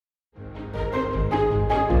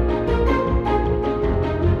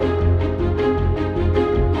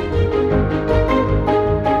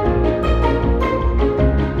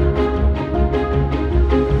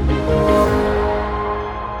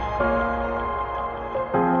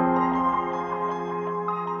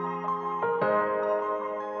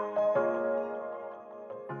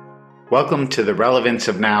Welcome to the Relevance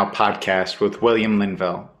of Now podcast with William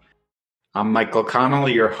Linville. I'm Michael Connell,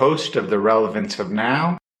 your host of the Relevance of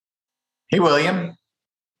Now. Hey, William.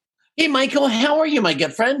 Hey, Michael. How are you, my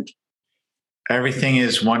good friend? Everything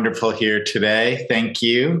is wonderful here today. Thank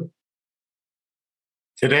you.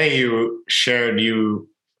 Today you shared you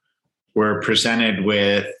were presented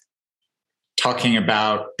with talking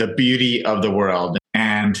about the beauty of the world.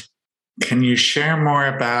 And can you share more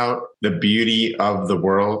about the beauty of the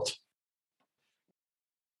world?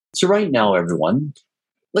 So right now, everyone,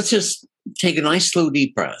 let's just take a nice, slow,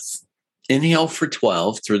 deep breath. Inhale for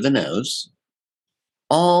 12 through the nose,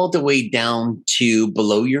 all the way down to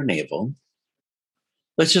below your navel.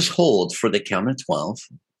 Let's just hold for the count of 12.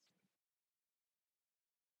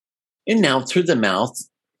 And now through the mouth,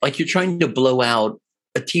 like you're trying to blow out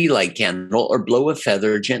a tea light candle or blow a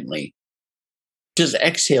feather gently. Just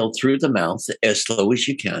exhale through the mouth as slow as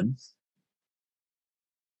you can.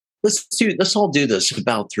 Let's all do this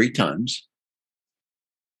about 3 times.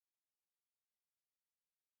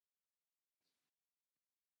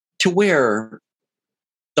 To where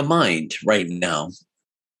the mind right now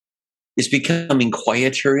is becoming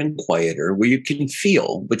quieter and quieter, where you can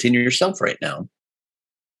feel within yourself right now,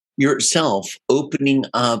 yourself opening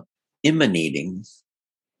up, emanating,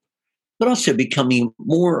 but also becoming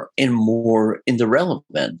more and more in the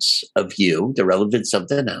relevance of you, the relevance of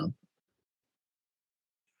the now.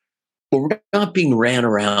 But we're not being ran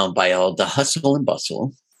around by all the hustle and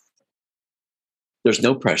bustle. There's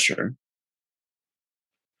no pressure.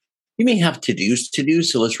 You may have to-dos,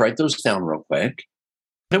 so let's write those down real quick.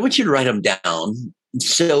 I want you to write them down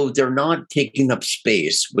so they're not taking up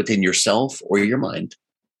space within yourself or your mind.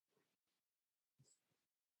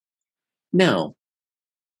 Now,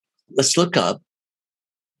 let's look up.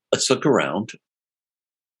 Let's look around.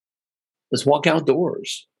 Let's walk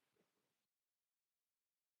outdoors.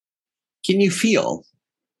 Can you feel,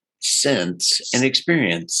 sense, and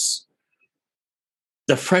experience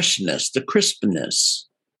the freshness, the crispness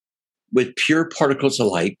with pure particles of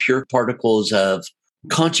light, pure particles of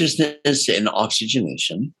consciousness and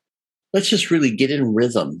oxygenation? Let's just really get in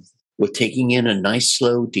rhythm with taking in a nice,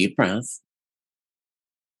 slow, deep breath.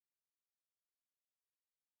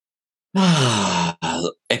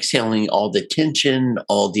 Exhaling all the tension,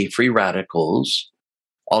 all the free radicals,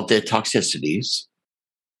 all the toxicities.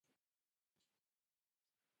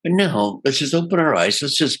 And now, let's just open our eyes.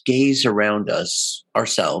 Let's just gaze around us,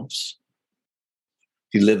 ourselves.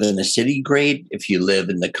 If you live in the city, great. If you live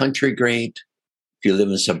in the country, great. If you live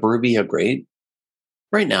in suburbia, great.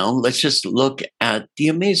 Right now, let's just look at the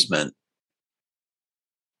amazement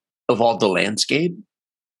of all the landscape,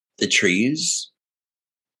 the trees.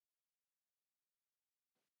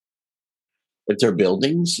 If they're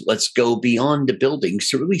buildings, let's go beyond the buildings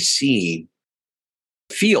to really see,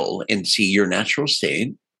 feel, and see your natural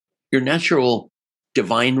state, your natural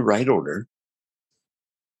divine right order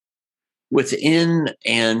within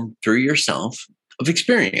and through yourself of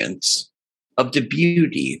experience of the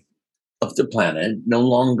beauty of the planet, no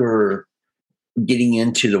longer getting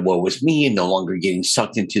into the woe is me, and no longer getting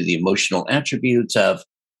sucked into the emotional attributes of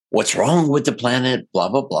what's wrong with the planet, blah,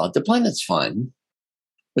 blah, blah. The planet's fine.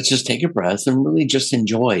 Let's just take a breath and really just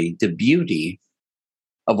enjoy the beauty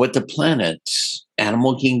of what the planets,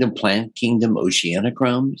 animal kingdom, plant kingdom, oceanic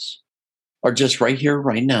realms, are just right here,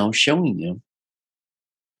 right now, showing you.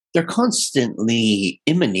 They're constantly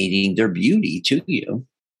emanating their beauty to you.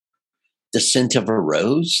 The scent of a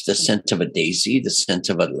rose, the scent of a daisy, the scent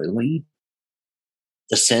of a lily,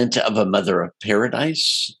 the scent of a mother of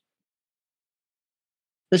paradise.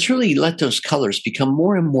 Let's really let those colors become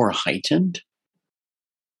more and more heightened,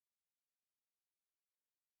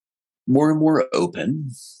 more and more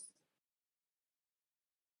open.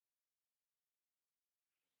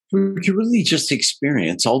 We can really just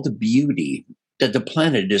experience all the beauty that the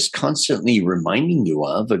planet is constantly reminding you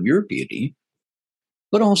of your beauty,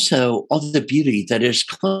 but also all the beauty that is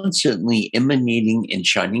constantly emanating and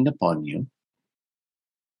shining upon you.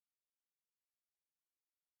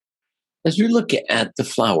 As we look at the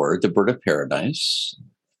flower, the bird of paradise,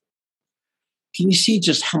 can you see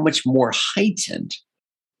just how much more heightened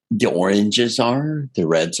the oranges are, the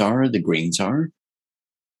reds are, the greens are?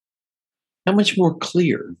 How much more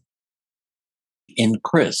clear and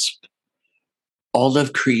crisp all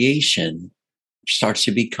of creation starts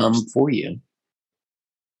to become for you?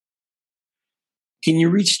 Can you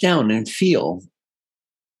reach down and feel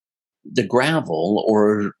the gravel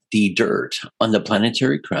or the dirt on the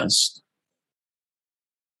planetary crust?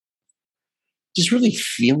 Just really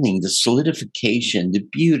feeling the solidification, the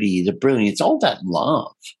beauty, the brilliance, all that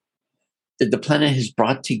love that the planet has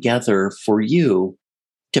brought together for you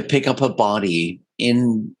to pick up a body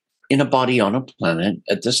in a body on a planet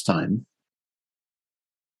at this time,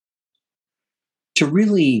 to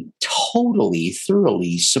really totally,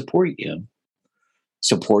 thoroughly support you,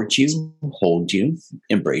 hold you,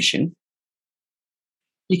 embrace you,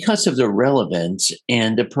 because of the relevance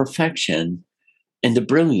and the perfection and the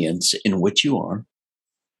brilliance in which you are,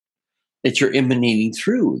 that you're emanating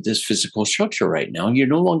through this physical structure right now. You're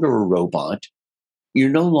no longer a robot. You're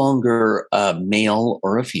no longer a male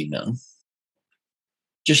or a female.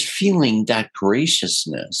 Just feeling that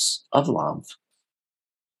graciousness of love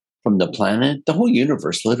from the planet, the whole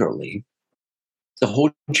universe, literally, to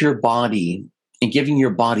hold your body and giving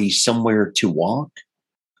your body somewhere to walk,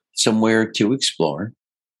 somewhere to explore,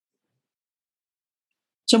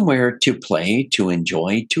 somewhere to play, to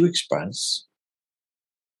enjoy, to express.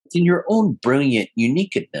 In your own brilliant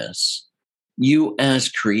uniqueness, you as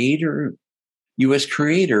creator,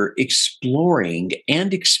 exploring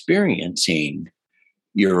and experiencing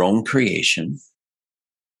your own creation.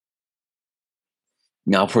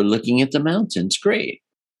 Now, if we're looking at the mountains, great.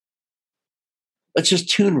 Let's just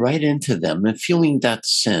tune right into them and feeling that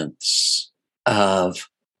sense of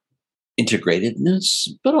integratedness,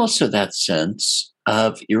 but also that sense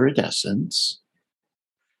of iridescence,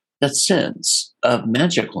 that sense of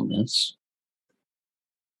magicalness.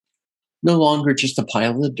 No longer just a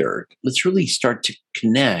pile of dirt. Let's really start to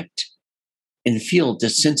connect and feel the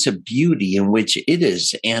sense of beauty in which it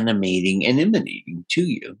is animating and emanating to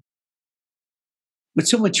you. With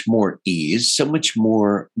so much more ease, so much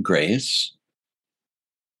more grace,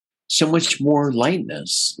 so much more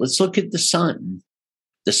lightness. Let's look at the sun.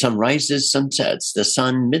 The sun rises, sun sets, the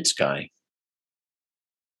sun mid-sky.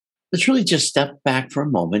 Let's really just step back for a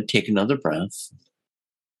moment, take another breath.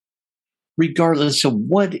 Regardless of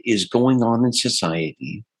what is going on in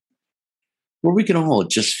society, where we can all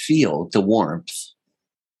just feel the warmth,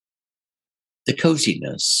 the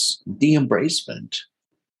coziness, the embracement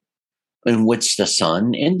in which the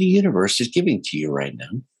sun and the universe is giving to you right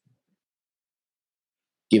now.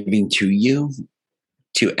 Giving to you,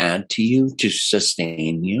 to add to you, to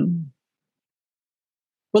sustain you.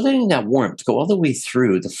 We're letting that warmth go all the way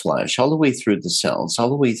through the flesh, all the way through the cells, all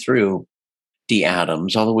the way through the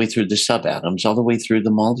atoms, all the way through the subatoms, all the way through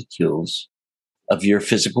the molecules of your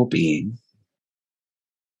physical being.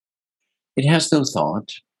 It has no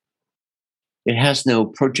thought. It has no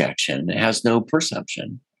projection. It has no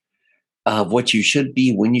perception of what you should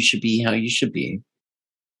be, when you should be, how you should be.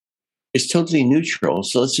 It's totally neutral.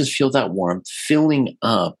 So let's just feel that warmth filling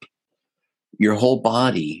up your whole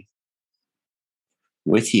body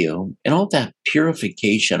with you, and all that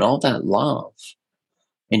purification, all that love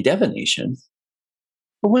and divination.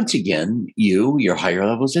 But once again, you, your higher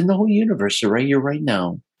levels, and the whole universe are right here, right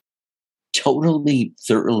now, totally,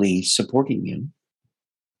 thoroughly supporting you.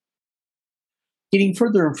 Getting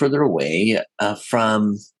further and further away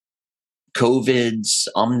from COVIDs,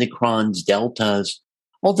 Omicrons, Deltas,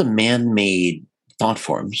 all the man-made thought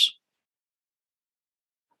forms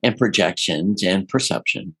and projections and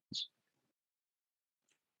perceptions.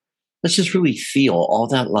 Let's just really feel all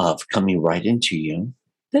that love coming right into you.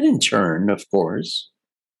 That in turn, of course,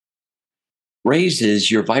 raises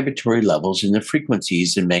your vibratory levels in the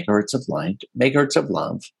frequencies and megahertz of light, megahertz of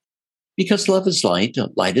love, because love is light,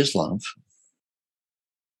 light is love.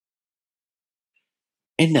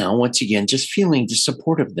 And now, once again, just feeling the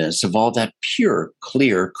supportiveness of all that pure,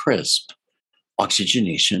 clear, crisp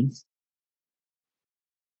oxygenation.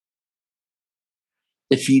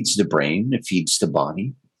 It feeds the brain, it feeds the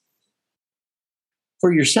body.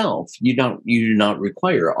 For yourself, you do not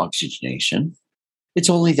require oxygenation. It's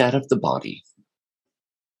only that of the body.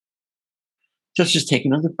 Just take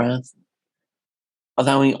another breath,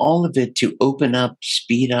 allowing all of it to open up,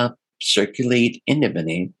 speed up, circulate, and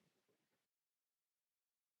emanate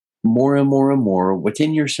more and more and more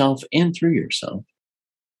within yourself and through yourself.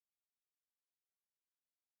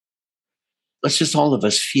 Let's just all of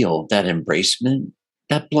us feel that embracement,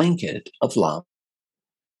 that blanket of love,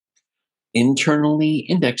 internally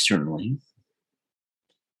and externally,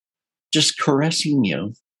 just caressing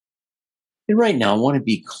you. And right now, I want to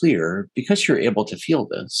be clear, because you're able to feel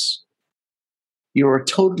this, you are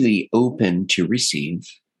totally open to receive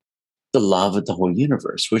the love of the whole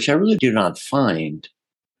universe, which I really do not find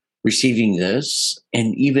receiving this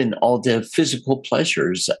and even all the physical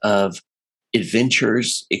pleasures of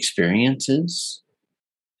adventures, experiences.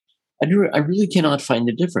 I really cannot find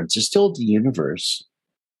the difference. It's still the universe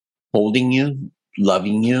holding you,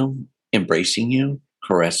 loving you, embracing you,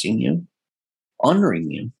 caressing you,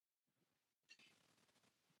 honoring you.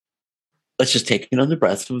 Let's just take another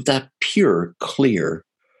breath of that pure, clear,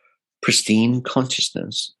 pristine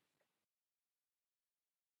consciousness,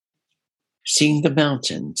 seeing the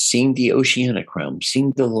mountain, seeing the oceanic realm,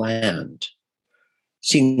 seeing the land,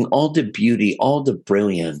 seeing all the beauty, all the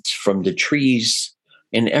brilliance from the trees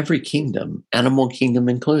in every kingdom, animal kingdom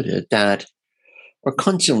included, that are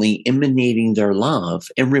constantly emanating their love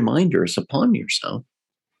and reminders upon yourself.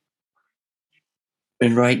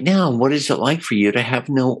 And right now, what is it like for you to have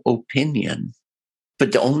no opinion,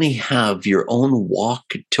 but to only have your own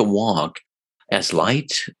walk to walk as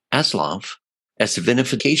light, as love, as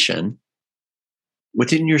divinification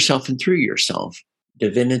within yourself and through yourself?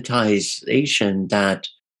 Divinitization that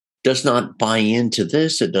does not buy into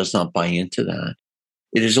this, it does not buy into that.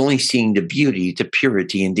 It is only seeing the beauty, the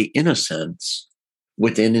purity, and the innocence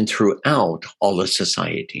within and throughout all of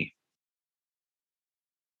society.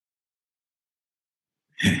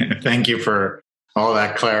 Thank you for all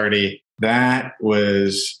that clarity. That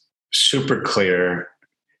was super clear.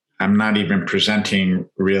 I'm not even presenting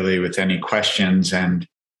really with any questions. And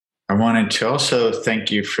I wanted to also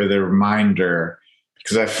thank you for the reminder,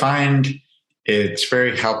 because I find it's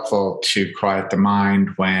very helpful to quiet the mind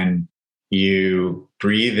when you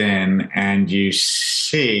breathe in and you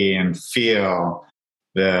see and feel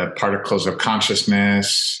the particles of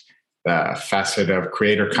consciousness, the facet of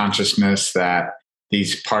creator consciousness that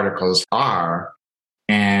these particles are,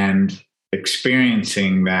 and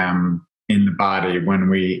experiencing them in the body when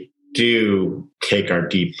we do take our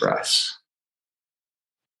deep breaths.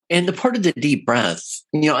 And the part of the deep breath,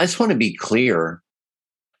 I just want to be clear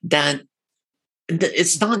that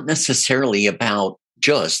it's not necessarily about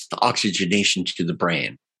just oxygenation to the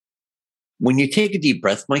brain. When you take a deep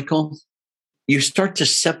breath, Michael, you start to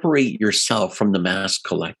separate yourself from the mass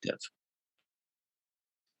collective.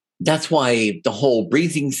 That's why the whole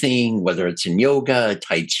breathing thing, whether it's in yoga,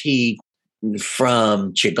 Tai Chi,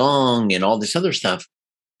 from Qigong, and all this other stuff,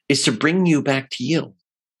 is to bring you back to you.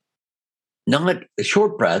 Not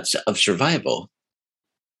short breaths of survival,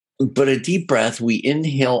 but a deep breath. We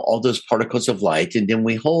inhale all those particles of light, and then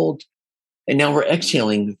we hold, and now we're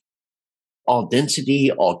exhaling all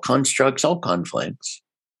density, all constructs, all conflicts,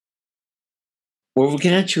 where we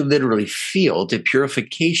can actually literally feel the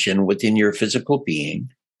purification within your physical being,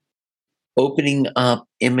 opening up,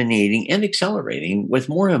 emanating, and accelerating with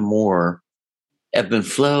more and more ebb and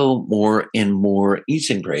flow, more and more ease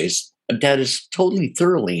and grace that is totally,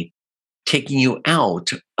 thoroughly taking you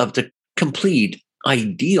out of the complete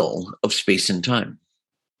ideal of space and time.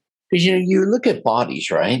 Because, you look at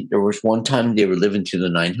bodies, right? There was one time they were living to the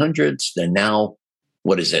 900s, then now,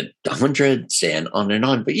 what is it, the hundreds, and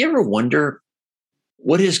on. But you ever wonder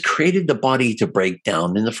what has created the body to break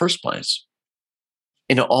down in the first place?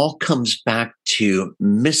 And it all comes back to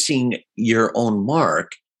missing your own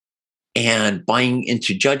mark and buying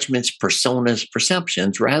into judgments, personas,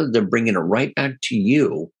 perceptions, rather than bringing it right back to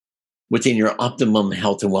you within your optimum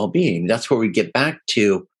health and well-being. That's where we get back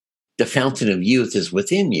to the fountain of youth is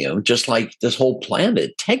within you, just like this whole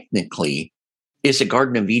planet technically is a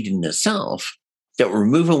Garden of Eden itself that we're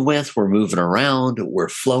moving with, we're moving around, we're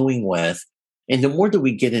flowing with. And the more that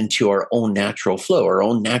we get into our own natural flow, our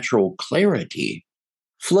own natural clarity,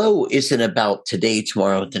 flow isn't about today,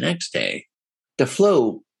 tomorrow, the next day. The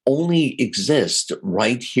flow only exists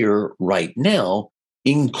right here, right now,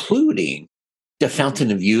 including the fountain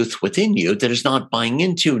of youth within you that is not buying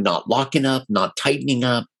into, not locking up, not tightening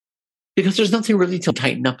up, because there's nothing really to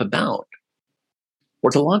tighten up about or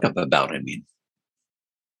to lock up about, I mean.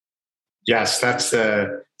 Yes, that's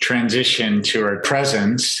the transition to our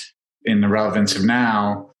presence in the relevance of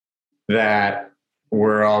now that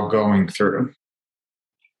we're all going through.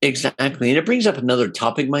 Exactly. And it brings up another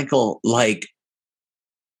topic, Michael, like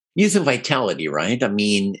youth and vitality, right? I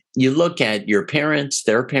mean, you look at your parents,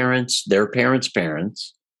 their parents, their parents'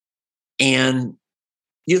 parents, and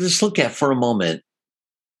you just look at for a moment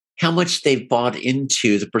how much they've bought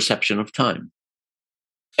into the perception of time.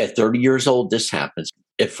 At 30 years old, this happens.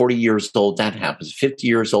 At 40 years old, that happens. 50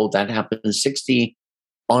 years old, that happens. 60,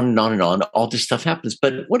 on and on and on. All this stuff happens.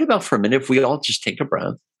 But what about for a minute if we all just take a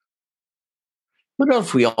breath? What about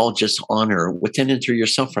if we all just honor within and through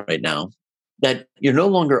yourself right now that you're no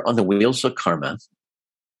longer on the wheels of karma?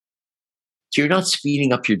 So you're not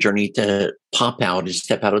speeding up your journey to pop out and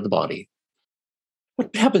step out of the body.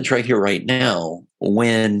 What happens right here, right now,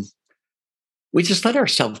 when we just let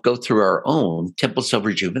ourselves go through our own temples of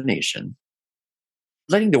rejuvenation,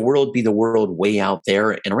 letting the world be the world way out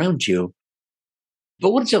there and around you?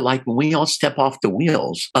 But what is it like when we all step off the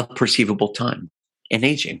wheels of perceivable time and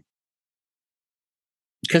aging?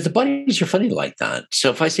 Because the bodies are funny like that. So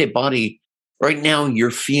if I say body, right now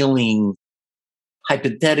you're feeling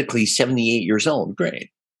hypothetically 78 years old, great.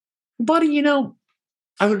 body,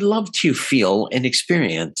 I would love to feel and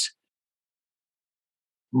experience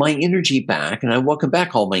my energy back. And I welcome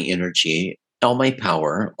back all my energy, all my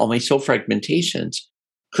power, all my soul fragmentations,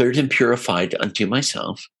 cleared and purified unto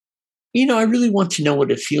myself. I really want to know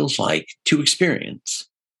what it feels like to experience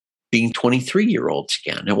being 23-year-olds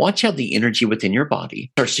again. And watch how the energy within your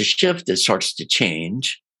body starts to shift, it starts to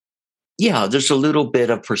change. Yeah, there's a little bit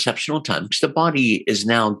of perceptual time because the body is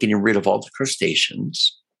now getting rid of all the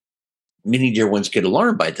crustaceans. Many dear ones get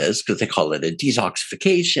alarmed by this because they call it a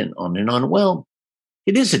detoxification, on and on. Well,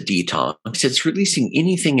 it is a detox. It's releasing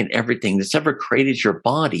anything and everything that's ever created your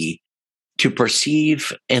body to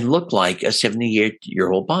perceive and look like a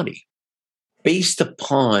 78-year-old body based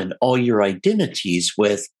upon all your identities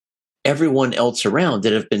with everyone else around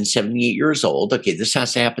that have been 78 years old. Okay, this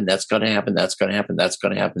has to happen. That's going to happen. That's going to happen. That's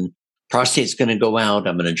going to happen. Prostate's going to go out.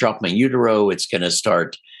 I'm going to drop my utero. It's going to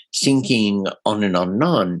start sinking, on and on and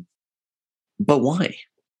on. But why?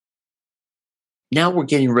 Now we're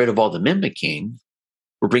getting rid of all the mimicking.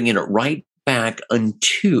 We're bringing it right back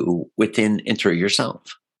unto within and through yourself.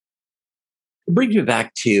 It brings me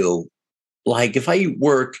back to, like, if I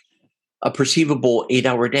work a perceivable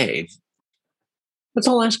 8-hour day, let's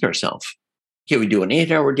all ask ourselves, can we do an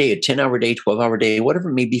 8-hour day, a 10-hour day, 12-hour day, whatever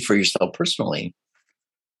it may be for yourself personally?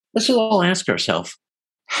 Let's all ask ourselves,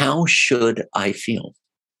 how should I feel?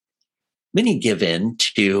 Many give in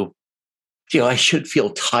to, I should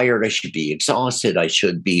feel tired, I should be exhausted, I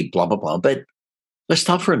should be blah, blah, blah. But let's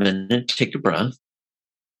stop for a minute, take a breath.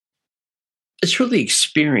 Let's really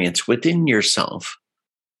experience within yourself,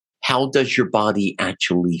 how does your body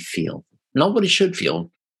actually feel? Not what it should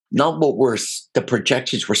feel, not what the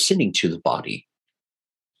projections we're sending to the body,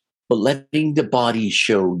 but letting the body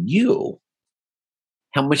show you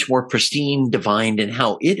how much more pristine, divine, and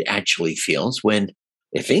how it actually feels when,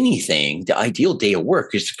 if anything, the ideal day of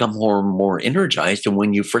work is to come home more energized than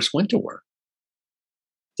when you first went to work.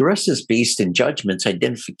 The rest is based in judgments,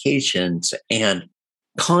 identifications, and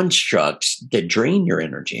constructs that drain your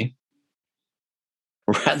energy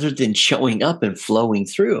rather than showing up and flowing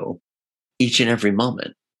through each and every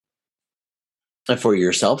moment. And for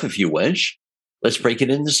yourself, if you wish, let's break it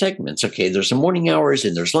into segments. Okay, there's the morning hours,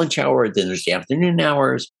 and there's lunch hour, then there's the afternoon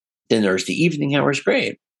hours, then there's the evening hours.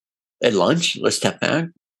 Great. At lunch, let's step back,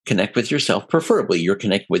 connect with yourself. Preferably, you're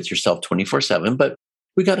connected with yourself 24/7, but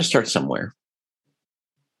we got to start somewhere.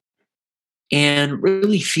 And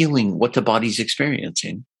really feeling what the body's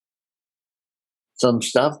experiencing. Some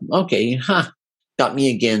stuff, okay, got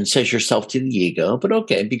me again, says yourself to the ego, but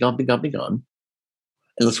okay, be gone, be gone, be gone.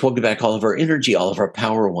 And let's welcome back all of our energy, all of our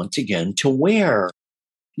power once again to where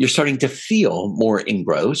you're starting to feel more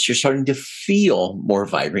engrossed. You're starting to feel more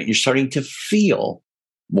vibrant. You're starting to feel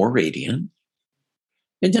more radiant.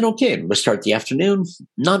 And then, okay, let's start the afternoon.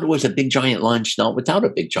 Not with a big giant lunch, not without a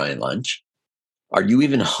big giant lunch. Are you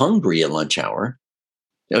even hungry at lunch hour?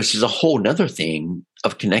 This is a whole nother thing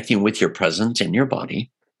of connecting with your presence and your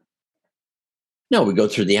body. Now we go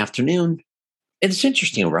through the afternoon. And it's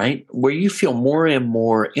interesting, right? Where you feel more and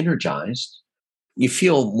more energized, you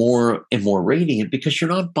feel more and more radiant because you're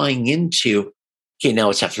not buying into, okay, now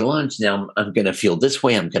it's after lunch. Now I'm going to feel this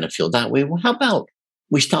way. I'm going to feel that way. Well, how about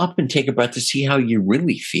we stop and take a breath to see how you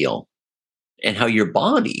really feel and how your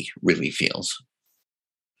body really feels?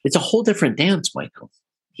 It's a whole different dance, Michael.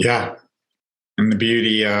 Yeah. And the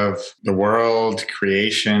beauty of the world,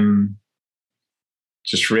 creation,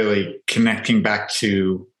 just really connecting back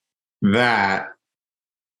to that.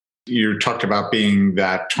 You talked about being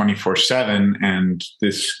that 24/7, and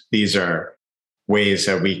these are ways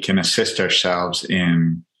that we can assist ourselves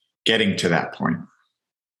in getting to that point.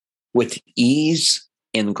 With ease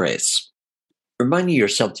and grace. Reminding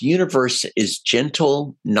yourself the universe is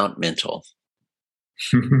gentle, not mental.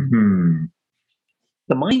 The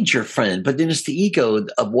mind's your friend, but then it's the ego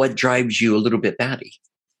of what drives you a little bit batty.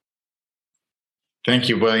 Thank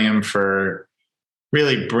you, William, for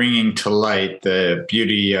really bringing to light the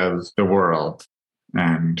beauty of the world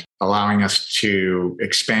and allowing us to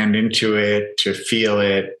expand into it, to feel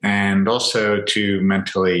it, and also to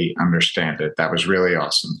mentally understand it. That was really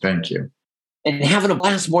awesome. Thank you. And having a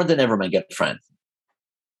blast more than ever, my good friend.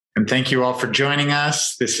 And thank you all for joining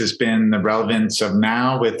us. This has been The Relevance of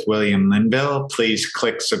Now with William Linville. Please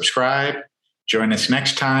click subscribe. Join us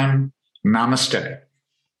next time. Namaste.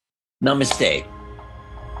 Namaste.